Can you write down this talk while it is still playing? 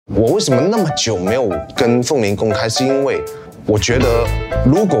我为什么那么久没有跟凤玲公开，是因为我觉得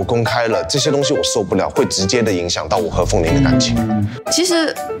如果公开了这些东西，我受不了，会直接的影响到我和凤玲的感情。其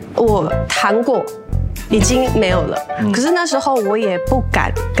实我谈过。已经没有了，可是那时候我也不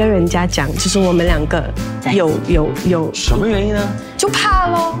敢跟人家讲，就是我们两个有什么原因呢？就怕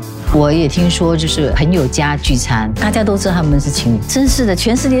咯。我也听说，就是朋友家聚餐，大家都知道他们是情侣，真是的，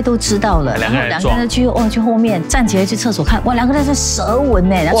全世界都知道了。然后两个人去后面站起来去厕所看，哇，两个人在舌吻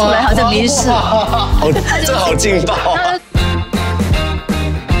呢，然后出来好像没事。这好劲爆。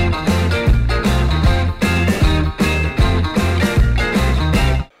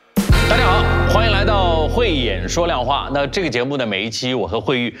慧眼说亮话。那这个节目呢，每一期我和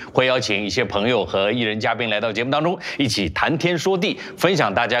慧玉会邀请一些朋友和艺人嘉宾来到节目当中，一起谈天说地，分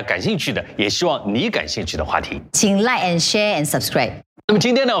享大家感兴趣的，也希望你感兴趣的话题。请 like and share and subscribe。那么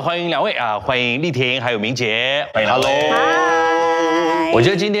今天呢，欢迎两位啊，欢迎丽婷还有明杰，欢迎 Hello。我觉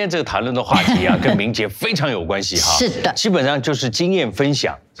得今天这个谈论的话题啊，跟明杰非常有关系哈。是的，基本上就是经验分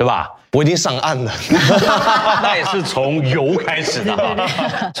享，是吧？我已经上岸了，那也是从油开始的。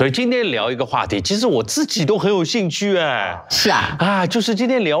所以今天聊一个话题，其实我自己都很有兴趣哎。是啊，就是今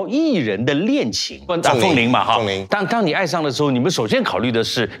天聊艺人的恋情。凤玲嘛哈，凤玲。当你爱上的时候，你们首先考虑的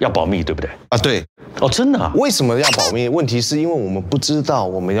是要保密，对不对？啊，对。哦，真的啊？为什么要保密？问题是因为我们不知道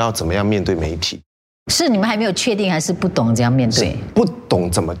我们要怎么样面对媒体。是你们还没有确定，还是不懂怎样面对？不懂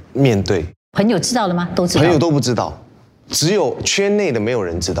怎么面对。朋友知道了吗？都知道。朋友都不知道，只有圈内的没有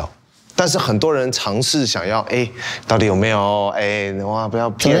人知道。但是很多人尝试想要，到底有没有？哇，不要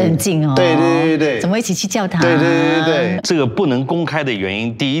骗，走得很近哦。对，怎么一起去教堂？对。这个不能公开的原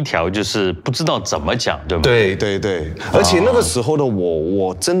因，第一条就是不知道怎么讲，对吗？对。而且那个时候的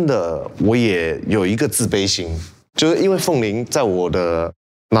我真的我也有一个自卑心，就是因为凤玲在我的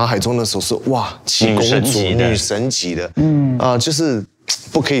脑海中的时候是哇，七公主、女神级的，就是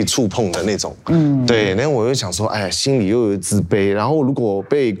不可以触碰的那种，对。然后我就想说，心里又有自卑。然后如果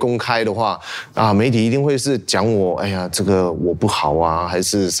被公开的话，媒体一定会是讲我，这个我不好啊，还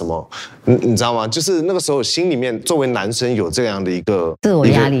是什么？你知道吗？就是那个时候心里面作为男生有这样的一个自我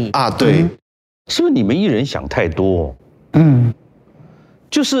压力啊，对。是不是你们艺人想太多？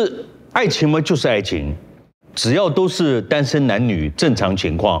就是爱情嘛，就是爱情，只要都是单身男女，正常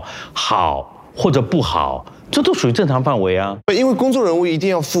情况好或者不好。这都属于正常范围啊。因为公众人物一定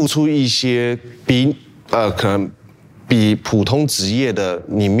要付出一些可能比普通职业的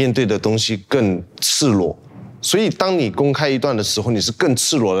你面对的东西更赤裸，所以当你公开一段的时候，你是更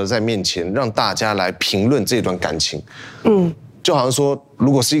赤裸的在面前让大家来评论这段感情。就好像说，如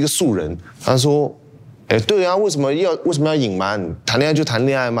果是一个素人，他说，对啊，为什么要隐瞒？谈恋爱就谈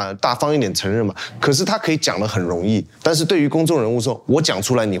恋爱嘛，大方一点承认嘛。可是他可以讲得很容易，但是对于公众人物说，我讲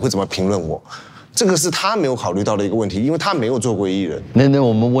出来你会怎么评论我？这个是他没有考虑到的一个问题，因为他没有做过艺人。那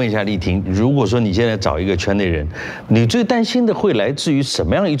我们问一下丽婷，如果说你现在找一个圈内人，你最担心的会来自于什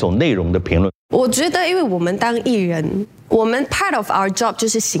么样一种内容的评论？我觉得，因为我们当艺人，我们 part of our job 就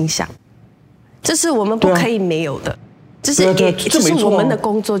是形象，这是我们不可以没有的，就是我们的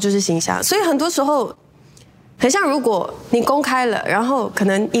工作就是形象，所以很多时候。很像，如果你公开了，然后可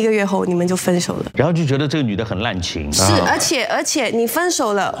能1个月后你们就分手了，然后就觉得这个女的很滥情。是，而且你分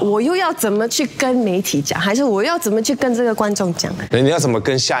手了，我又要怎么去跟媒体讲，还是我要怎么去跟这个观众讲？你要怎么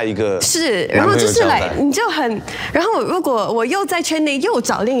跟下一个？是，然后就是你就很，然后如果我又在圈内又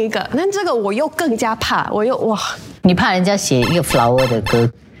找另一个，那这个我又更加怕，哇！你怕人家写一个 flower 的歌？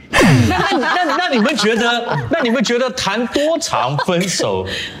那你们觉得谈多长分手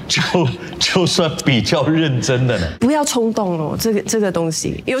就算比较认真的呢？不要冲动哦，这个东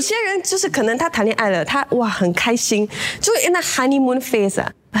西，有些人就是可能他谈恋爱了，他很开心，就那 honeymoon phase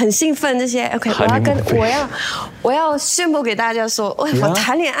很兴奋这些 ，OK， 我要宣布给大家说，我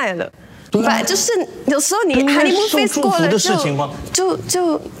谈恋爱了。就是有时候你 honeymoon phase 过了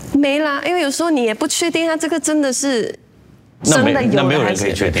就没啦，因为有时候你也不确定他这个真的是。真的有，那没有人可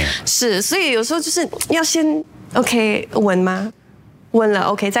以确定。是，所以有时候就是要先 OK 稳吗？稳了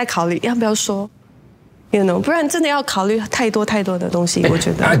OK 再考虑要不要说 ，you know， 不然真的要考虑太多的东西。我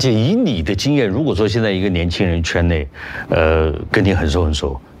觉得。而且以你的经验，如果说现在一个年轻人圈内，跟你很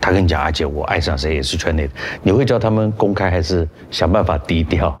熟，他跟你讲，阿姐我爱上谁也是圈内的，你会叫他们公开还是想办法低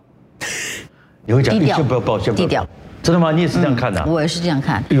调？你会讲低调，不要抱歉，低调。真的吗？你也是这样看的？我也是这样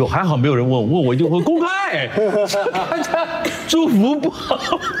看。哎呦，还好没有人问我就会公开，祝福不好。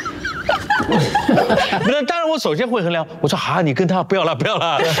那当然，我首先会衡量。我说你跟他不要了。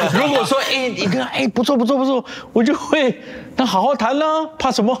如果说你跟他不错，我就会那好好谈啦，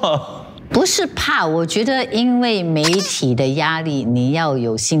怕什么？不是怕，我觉得因为媒体的压力，你要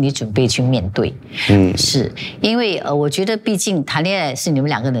有心理准备去面对。是因为我觉得毕竟谈恋爱是你们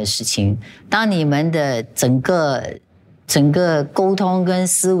两个人的事情，当你们的整个沟通跟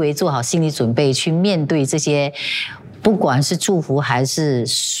思维做好心理准备去面对这些，不管是祝福还是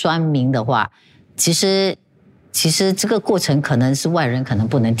酸民的话，其实这个过程可能是外人可能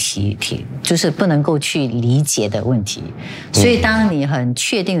不能就是不能够去理解的问题。所以当你很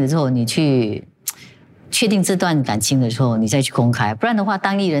确定的时候，你去确定这段感情的时候，你再去公开。不然的话，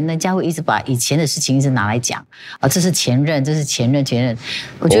当艺人人家会一直把以前的事情一直拿来讲啊，这是前任，这是前任。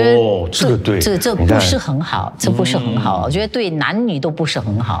我觉得这个对，这不是很好，这不是很好。我觉得对男女都不是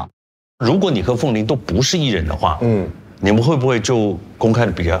很好。如果你和凤玲都不是艺人的话，你们会不会就公开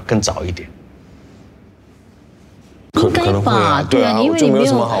的比较更早一点？应该吧，对啊，因为你没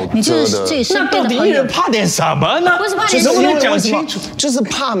有，你就是这身边的朋友。那到底艺人怕点什么呢？不是怕点什么，能不能讲清楚？就是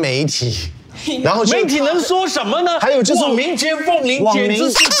怕媒体。然后媒体能说什么呢？还有就是网民接凤玲简直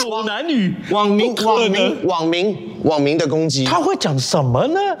是狗男女，网民的攻击，他会讲什么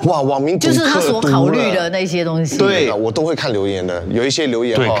呢？哇，网民就是他所考虑的那些东西。对，我都会看留言的，有一些留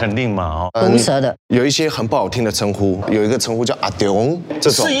言对，肯定嘛，毒舌的，有一些很不好听的称呼，有一个称呼叫阿丢，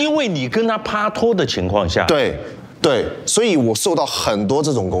这种是因为你跟他拍拖的情况下，对，所以我受到很多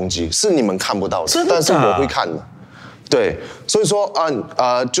这种攻击，是你们看不到的，但是我会看的。对，所以说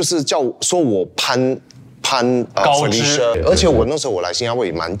就是说我攀高枝，而且我那时候我来新加坡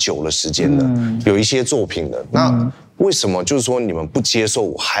也蛮久的时间的，有一些作品的。那为什么就是说你们不接受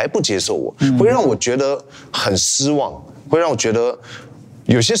我，还不接受我，会让我觉得很失望，会让我觉得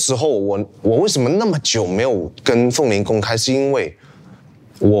有些时候我为什么那么久没有跟凤玲公开，是因为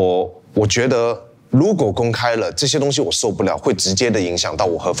我觉得。如果公开了这些东西，我受不了，会直接的影响到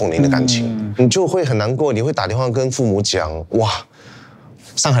我和凤玲的感情，你就会很难过，你会打电话跟父母讲，哇，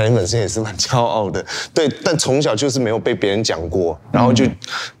上海人本身也是蛮骄傲的，对，但从小就是没有被别人讲过，然后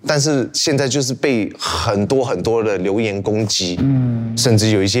但是现在就是被很多的留言攻击，甚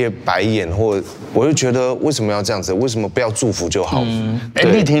至有一些白眼，我就觉得为什么要这样子？为什么不要祝福就好？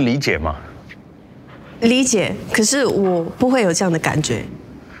丽婷理解吗？理解，可是我不会有这样的感觉。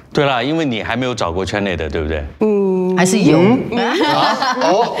对啦，因为你还没有找过圈内的，对不对？还是有。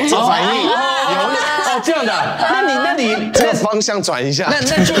这反应有这样的。那你这个方向转一下。那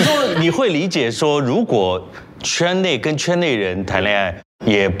就是说，你会理解说，如果圈内跟圈内人谈恋爱，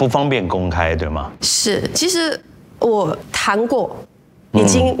也不方便公开，对吗？是，其实我谈过。已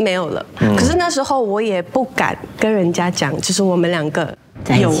经没有了，可是那时候我也不敢跟人家讲，就是我们两个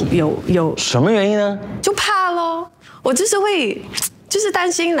有什么原因呢？就怕咯，我就是会。就是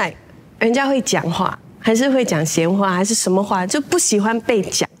担心人家会讲话，还是会讲闲话，还是什么话，就不喜欢被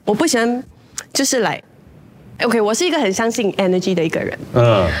讲。我不喜欢，就是OK， 我是一个很相信 energy 的一个人。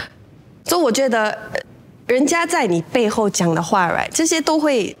所以我觉得，人家在你背后讲的话这些都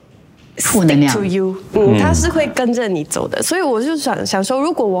会负能量 to you， 他是会跟着你走的。所以我就想说，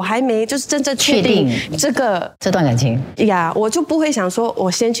如果我还没就是真正确定这段感情呀，我就不会想说我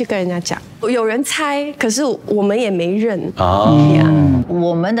先去跟人家讲。有人猜，可是我们也没认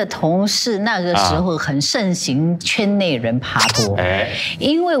我们的同事那个时候很盛行圈内人爬拖，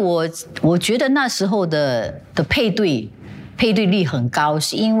因为我觉得那时候的配对率很高，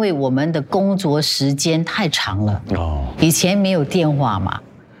是因为我们的工作时间太长了。以前没有电话嘛。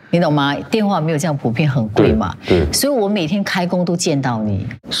你懂吗？电话没有这样普遍，很贵嘛。对，所以我每天开工都见到你。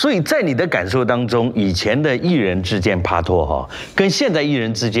所以在你的感受当中，以前的艺人之间拍拖跟现在艺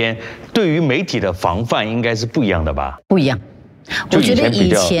人之间对于媒体的防范应该是不一样的吧？不一样。我觉得以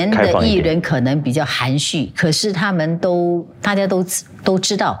前的艺人可能比较含蓄，可是他们大家都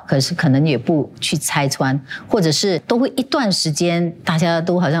知道，可是可能也不去拆穿，或者是都会一段时间大家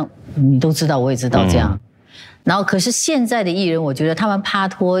都好像你都知道，我也知道这样。然后，可是现在的艺人，我觉得他们拍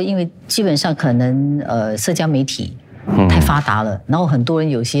拖，因为基本上可能社交媒体太发达了，然后很多人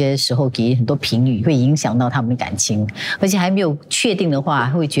有些时候给很多评语，会影响到他们的感情，而且还没有确定的话，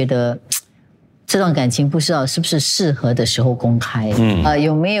会觉得这段感情不知道是不是适合的时候公开。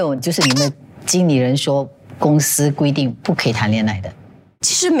有没有就是你们经理人说公司规定不可以谈恋爱的？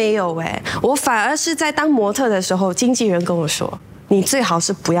其实没有我反而是在当模特的时候，经纪人跟我说。你最好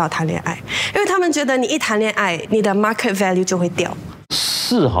是不要谈恋爱，因为他们觉得你一谈恋爱，你的 market value 就会掉。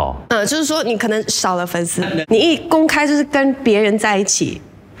是就是说你可能少了粉丝，你一公开就是跟别人在一起，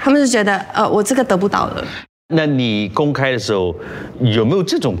他们就觉得我这个得不到了。那你公开的时候有没有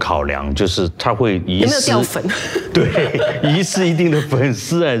这种考量？就是他会遗失有没有掉粉？对，遗失一定的粉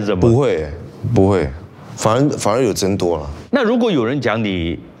丝还是什么？不会，反而有增多了。那如果有人讲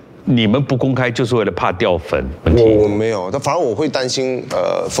你你们不公开就是为了怕掉粉问题？我没有，但反正我会担心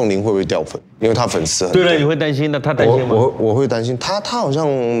凤玲会不会掉粉，因为她粉丝很多。对了，你会担心？那她担心吗？我会担心，她好像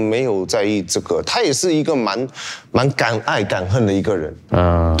没有在意这个，她也是一个蛮敢爱敢恨的一个人。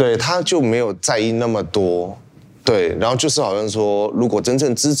对，她就没有在意那么多。对，然后就是好像说，如果真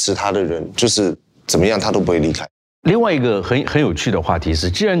正支持她的人，就是怎么样，她都不会离开。另外一个很有趣的话题是，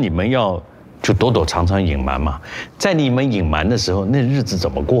既然你们要就躲躲藏藏隐瞒嘛，在你们隐瞒的时候，那日子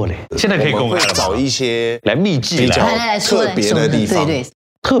怎么过嘞？现在可以公开了吗？会找一些来秘籍比较特别的地方。对。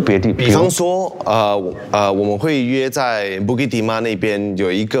特别的，比方说，我们会约在 Bukit Timah 那边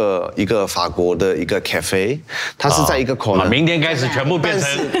有一个法国的一个 cafe， 它是在一个corner。明天开始全部变成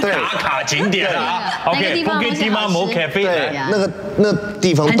打卡景点了啊 ！OK，Bukit Timah Mo Cafe， 对，那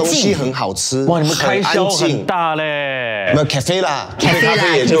地方东西很好吃，哇，你们开销很大嘞。没有 cafe 啦，咖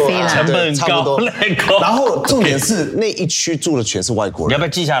啡也就成本差不多。然后重点是那一区住的全是外国人。你要不要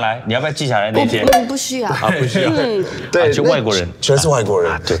记下来？那些？不需要啊，不需要。对，就外国人，全是外国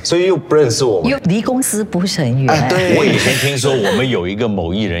人。对，所以又不认识我们，又离公司不是很远。对，我以前听说我们有一个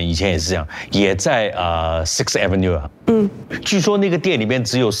某艺人，以前也是这样，也在Sixth Avenue 啊。据说那个店里面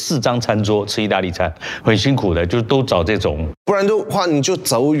只有4张餐桌吃意大利餐，很辛苦的，就都找这种。不然的话，你就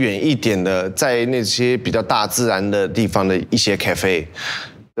走远一点的，在那些比较大自然的地方的一些 cafe。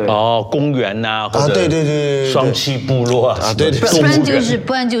公园呐，或者对，双栖部落啊，对，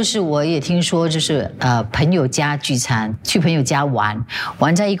不然就是我也听说，就是朋友家聚餐，去朋友家玩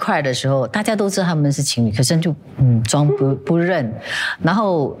在一块的时候，大家都知道他们是情侣，可是就装不认，然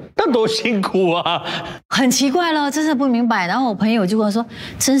后那多辛苦啊，很奇怪了，真是不明白。然后我朋友就跟我说，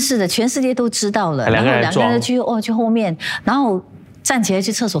真是的，全世界都知道了，然后两个人去后面，然后站起来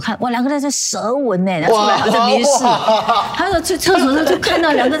去厕所看，哇，两个人在舌吻呢，然后出来好像没事。他说去厕所就看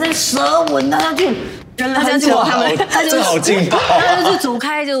到两个人在舌吻，他就好劲爆，他就走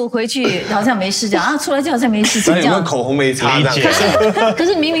开就回去，好像没事这样，然后出来就好像没事情这样。口红没擦这样。可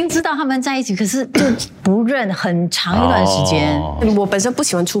是明明知道他们在一起，可是就不认很长一段时间。我本身不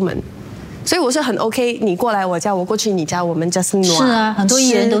喜欢出门。所以我是很 OK， 你过来我家，我过去你家，我们 just 暖。是啊，很多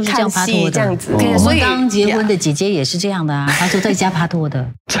艺人都是这样拍拖的，这样子。所以刚结婚的姐姐也是这样的啊，她说在家拍拖的，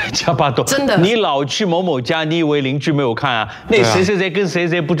在家拍拖，真的。你老去某某家，你以为邻居没有看啊？那谁跟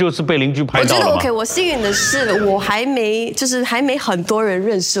谁不就是被邻居拍到了吗？我觉得 OK， 我幸运的是我还没很多人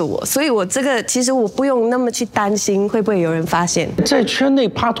认识我，所以我这个其实我不用那么去担心会不会有人发现。在圈内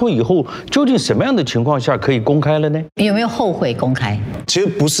拍拖以后，究竟什么样的情况下可以公开了呢？有没有后悔公开？其实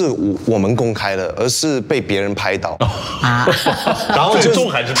不是我们公开了，而是被别人拍到啊，然后最终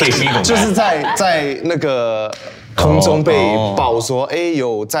还是被逼公开，就是在那个空中被爆说，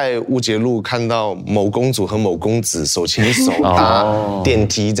有在乌节路看到某公主和某公子手牵手搭电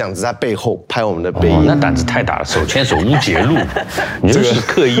梯这样子，在背后拍我们的背影。那胆子太大了，手牵手乌节路，你这是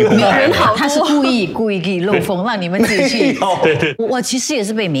刻意公开的，他是故意给你漏风，让你们自己去。对，我其实也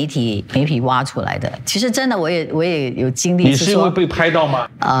是被媒体挖出来的。其实真的，我也有经历。你是因为被拍到吗？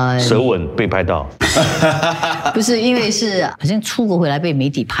舌吻被拍到？不是，因为是好像出国回来被媒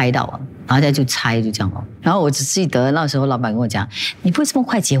体拍到了。然后他就猜就这样了，然后我只记得那时候老板跟我讲，你不会这么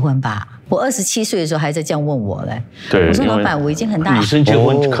快结婚吧？我27岁的时候还在这样问我嘞。对，我说老板，我已经很大。女生结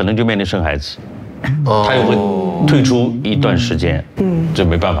婚可能就面临生孩子，她也会退出一段时间，这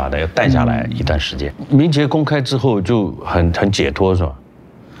没办法的，要淡下来一段时间。名节公开之后就很解脱是吧？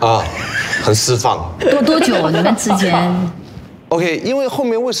啊，很释放。多久你们之间？OK， 因为后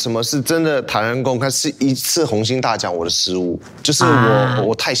面为什么是真的坦然公开，是一次红星大奖我的失误，就是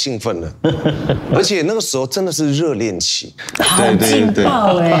我太兴奋了，而且那个时候真的是热恋期，好劲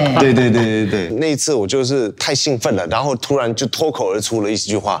爆哎！对，那一次我就是太兴奋了，然后突然就脱口而出了一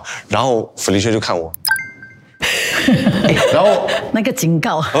句话，然后弗利薛就看我。然后那个警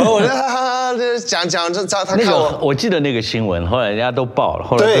告，我就讲这他看我记得那个新闻，后来人家都报了，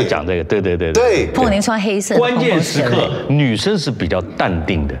后来都讲这个，对。凤玲穿黑色，关键时刻女生是比较淡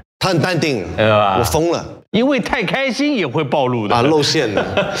定的，她很淡定，我疯了，因为太开心也会暴露的，露馅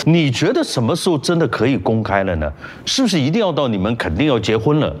了。你觉得什么时候真的可以公开了呢？是不是一定要到你们肯定要结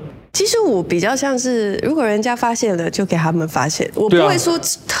婚了？其实我比较像是，如果人家发现了，就给他们发现，我不会说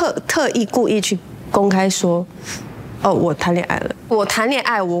特意故意去公开说。我谈恋爱了。我谈恋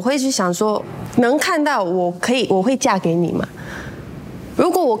爱，我会去想说，能看到我会嫁给你吗？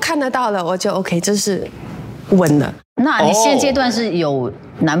如果我看得到了，我就 OK， 这是稳了。那你现阶段是有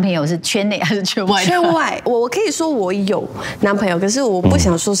男朋友是圈内还是圈外？圈外，我可以说我有男朋友，可是我不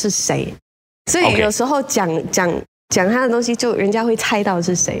想说是谁，所以有时候讲他的东西，就人家会猜到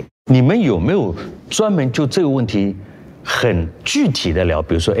是谁。你们有没有专门就这个问题很具体的聊？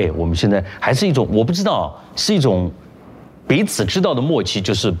比如说，我们现在还是一种我不知道，是一种彼此知道的默契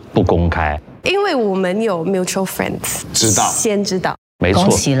就是不公开。因为我们有 mutual friends， 先知道。没错，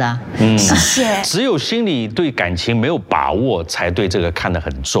恭喜啦，谢谢。只有心里对感情没有把握，才对这个看得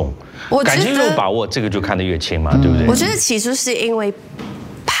很重。感情有把握，这个就看得越轻嘛，对不对？我觉得起初是因为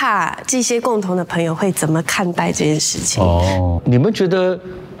怕这些共同的朋友会怎么看待这件事情。哦，你们觉得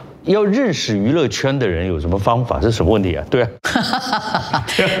要认识娱乐圈的人有什么方法？是什么问题啊？对啊，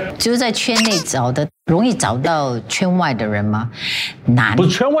就是在圈内容易找到圈外的人吗？难，不是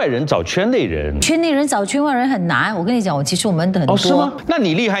圈外人找圈内人，圈内人找圈外人很难。我跟你讲，其实我们的很多是吗？那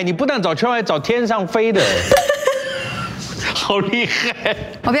你厉害，你不但找圈外，找天上飞的，好厉害！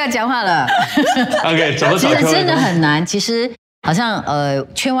我不要讲话了。OK， 怎么找圈外？其实真的很难。其实好像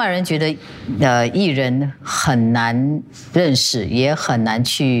圈外人觉得艺人很难认识，也很难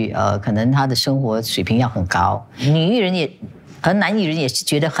去可能他的生活水平要很高。女艺人也和男艺人也是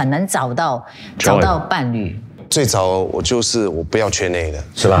觉得很难找到伴侣。最早我不要圈内的，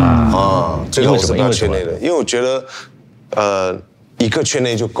是吧？最早我是不要圈内的，因为我觉得一个圈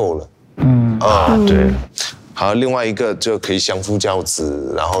内就够了。对。好，另外一个就可以相夫教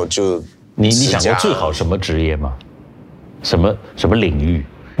子，然后就你想过最好什么职业吗？什么领域？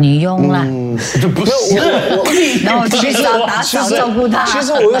女佣啦，就不是然后去打扫照顾她。其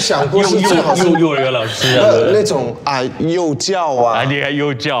实我有想过是最好是幼儿园老师那种幼教啊，你还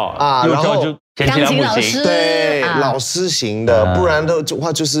幼教啊，幼教就钢琴老师，对，老师型的，不然的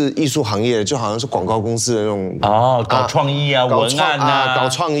话就是艺术行业，就好像是广告公司的那种搞创意啊，文案啊，搞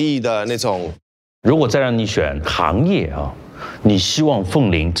创意的那种。如果再让你选行业啊，你希望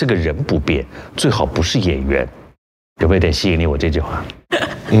凤玲这个人不变，最好不是演员，有没有点吸引力？我这句话，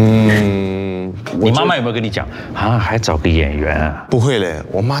你妈妈有没有跟你讲啊？还找个演员啊？不会嘞，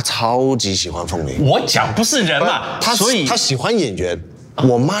我妈超级喜欢凤玲。我讲不是人嘛，所以她喜欢演员。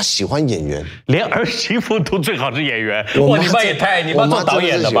我妈喜欢演员，连儿媳妇都最好是演员。哇，你妈也太，你妈做导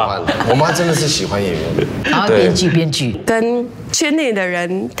演的吧？我妈真的是喜欢演员，然后编剧。跟圈内的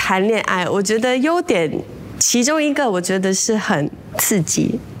人谈恋爱，我觉得优点其中一个，我觉得是很刺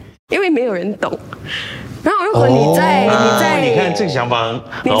激，因为没有人懂。然后，如果你看这个想法，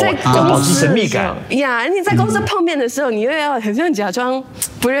你在保持神秘感呀，你在公司碰面的时候，你又要很像假装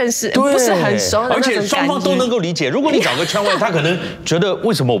不认识，不是很熟，而且双方都能够理解。如果你找个圈外，他可能觉得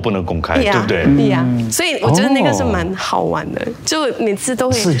为什么我不能公开，对不对？呀，所以我觉得那个是蛮好玩的，就每次都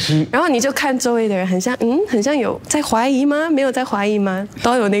会刺激。然后你就看周围的人，很像有在怀疑吗？没有在怀疑吗？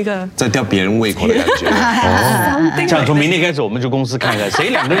都有那个在吊别人胃口的感觉。这样从明天开始，我们就公司看看谁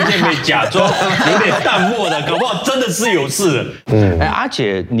两个人见面假装有点淡漠的，搞不好真的是有事。阿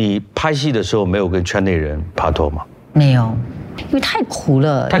姐，你拍戏的时候没有跟圈内人拍拖吗？没有，因为太苦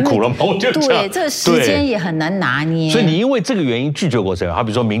了。太苦了吗？我就对，这个时间也很难拿捏。所以你因为这个原因拒绝过谁？好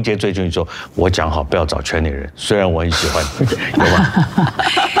比说明杰追求你说，我讲好不要找圈内人，虽然我很喜欢你，有吗？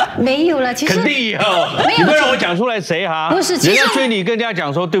没有了，其实肯定有。你不让我讲出来谁哈？不是，人家追你，跟人家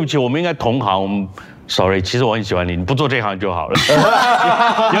讲说对不起，我们应该同行，我们。Sorry， 其实我很喜欢你，你不做这行就好了，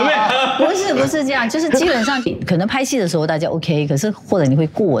有没有？不是这样，就是基本上可能拍戏的时候大家 OK， 可是或者你会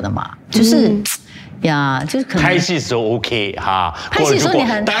过的嘛，就是呀，就是可能拍戏的时候 OK 哈，拍戏的时候你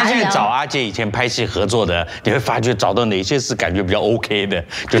很当然现在找阿姐以前拍戏合作的，你会发觉找到哪些是感觉比较 OK 的，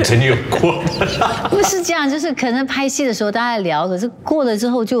就曾经有过。不是这样，就是可能拍戏的时候大家聊，可是过了之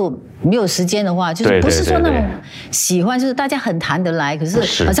后就没有时间的话，就是不是说那种喜欢，就是大家很谈得来，可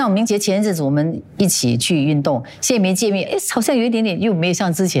是好像我明杰前一阵子我们一起去运动，现在没见面，好像有一点点又没有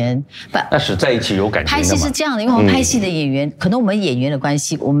像之前。那是在一起有感情的嘛。拍戏是这样的，因为我们拍戏的演员，可能我们演员的关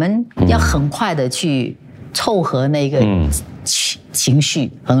系，我们要很快的去凑合那个情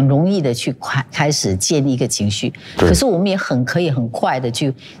绪，很容易的去开始建立一个情绪。可是我们也可以很快的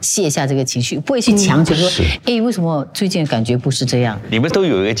去卸下这个情绪，不会去强求说，为什么最近感觉不是这样？你们都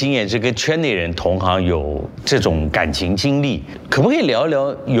有一个经验，是跟圈内人同行有这种感情经历，可不可以聊一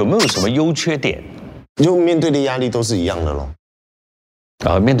聊有没有什么优缺点？就面对的压力都是一样的咯。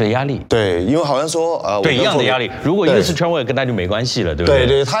面对压力，对，因为好像说对一样的压力，如果一个是圈外，跟他就没关系了，对不对？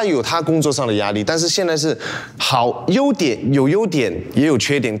对，他有他工作上的压力，但是现在是优点也有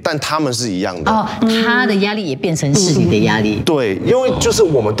缺点，但他们是一样的。他的压力也变成是你的压力。对，因为就是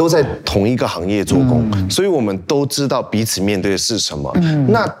我们都在同一个行业做工，所以我们都知道彼此面对的是什么。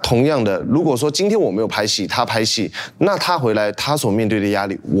那同样的，如果说今天我没有拍戏，他拍戏，那他回来他所面对的压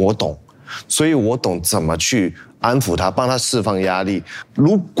力我懂，所以我懂怎么去安抚他，帮他释放压力。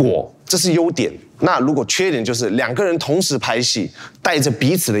如果这是优点，那如果缺点就是两个人同时拍戏，带着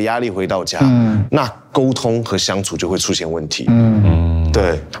彼此的压力回到家，那沟通和相处就会出现问题。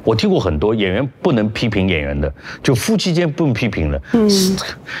对，我听过很多演员不能批评演员的，就夫妻间不能批评了，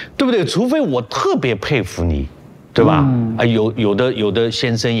对不对？除非我特别佩服你，对吧？有的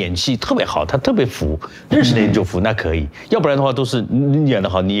先生演戏特别好，他特别服，认识的人就服，那可以。要不然的话都是你演得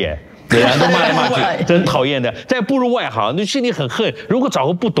好，你演。对啊，都骂来骂去，真讨厌的。再步入外行，你心里很恨。如果找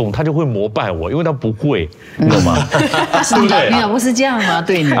个不懂，他就会膜拜我，因为他不会，你懂吗？对不对？你老婆是这样吗？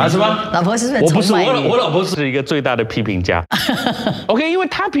对你啊？是吗？老婆是不是？我不是，我老婆是一个最大的批评家。OK， 因为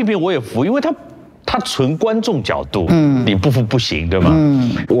他批评我也服，因为他纯观众角度，你不服不行，对吗？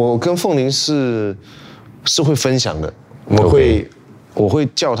我跟凤玲是会分享的，我会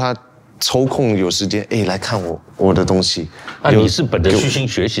叫他抽空有时间，来看我的东西。你是本着虚心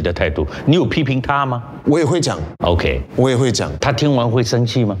学习的态度，你有批评他吗？我也会讲 ，OK， 我也会讲。他听完会生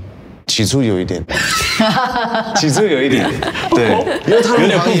气吗？起初有一点，对，因为他有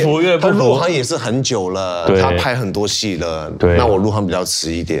点不服，他入行也是很久了，他拍很多戏了，对，那我入行比较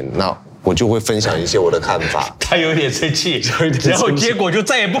迟一点，那我就会分享一些我的看法。他有点生气，然后结果就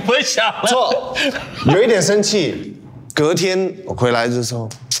再也不分享了。错，有一点生气。隔天我回来的时候，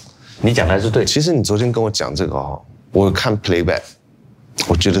你讲的是对。其实你昨天跟我讲这个我看 playback，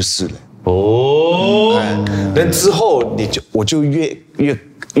 我觉得是的。但之后我就越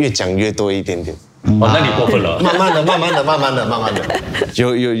讲越多一点点。那你过分了。慢慢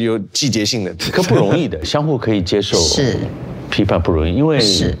的，有季节性的，可不容易的，相互可以接受。是。批判不容易，因为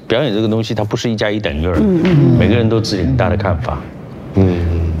表演这个东西，它不是1+1等于2，每个人都有自己很大的看法。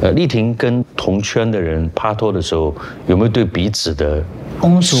丽婷跟同圈的人拍拖的时候，有没有对彼此的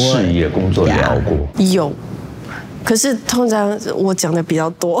事业工作聊过？有，可是通常我讲的比较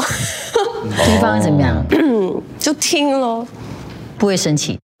多。对方怎么样？就听咯，不会生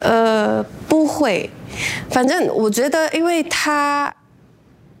气。不会，反正我觉得，因为他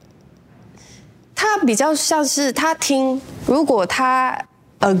比较像是他听，如果他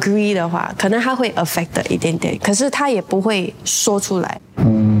agree 的话，可能他会 affect 一点点，可是他也不会说出来。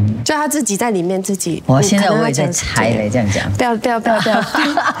就他自己在里面自己。现在我也在猜嘞，这样讲。不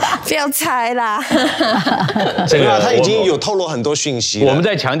要猜啦。这个他已经有透露很多讯息了。我们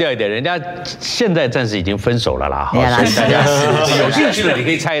再强调一点，人家现在暂时已经分手了啦，所以大家有兴趣的你可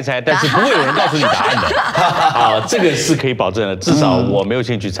以猜一猜，但是不会有人告诉你答案的。这个是可以保证的，至少我没有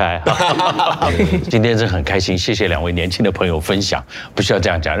兴趣猜。今天真的很开心，谢谢2位年轻的朋友分享，不需要这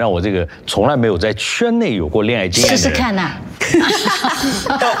样讲，让我这个从来没有在圈内有过恋爱经验的人试试看呐。这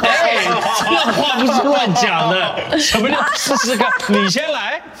话不是乱讲的。什么叫试试看？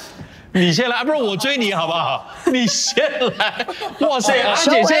你先来，不是我追你好不好？你先来。哇塞，阿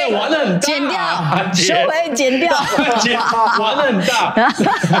姐现在玩得很大，剪掉，收回，剪掉，玩得很大。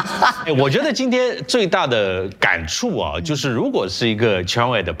我觉得今天最大的感触就是如果是一个圈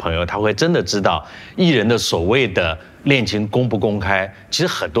外的朋友，他会真的知道艺人的所谓的恋情公不公开，其实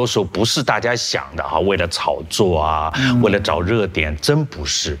很多时候不是大家想的为了炒作为了找热点，真不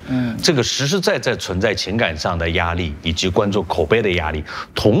是。这个实实在在存在情感上的压力，以及观众口碑的压力。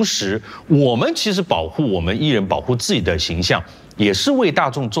同时，我们其实保护我们艺人，保护自己的形象，也是为大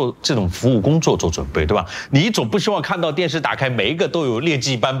众做这种服务工作做准备，对吧？你总不希望看到电视打开每一个都有劣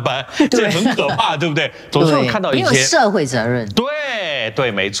迹斑斑，这很可怕，对不对？总是会看到一些。你有社会责任。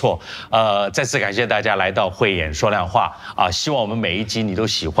对，没错。再次感谢大家来到慧眼说亮话希望我们每一集你都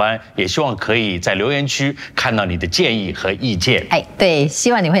喜欢，也希望可以在留言区看到你的建议和意见。对，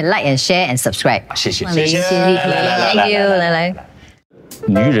希望你会 like and share and subscribe。谢谢丽婷 ，Thank you， 来。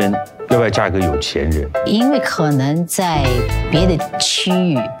女人要不要嫁一个有钱人？因为可能在别的区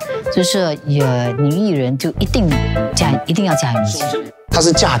域，就是女艺人就一定要嫁有钱人。她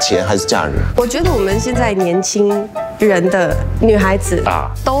是嫁钱还是嫁人？我觉得我们现在年轻人的女孩子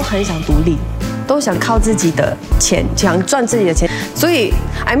都很想独立，都想靠自己的钱，想赚自己的钱。所以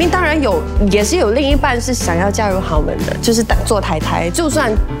I mean 当然也是有另一半是想要嫁入豪门的，就是做太太。就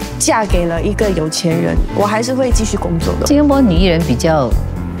算嫁给了一个有钱人，我还是会继续工作的。新加坡女艺人比较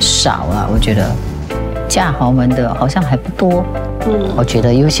少我觉得嫁豪门的好像还不多。我觉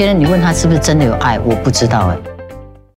得有些人你问他是不是真的有爱，我不知道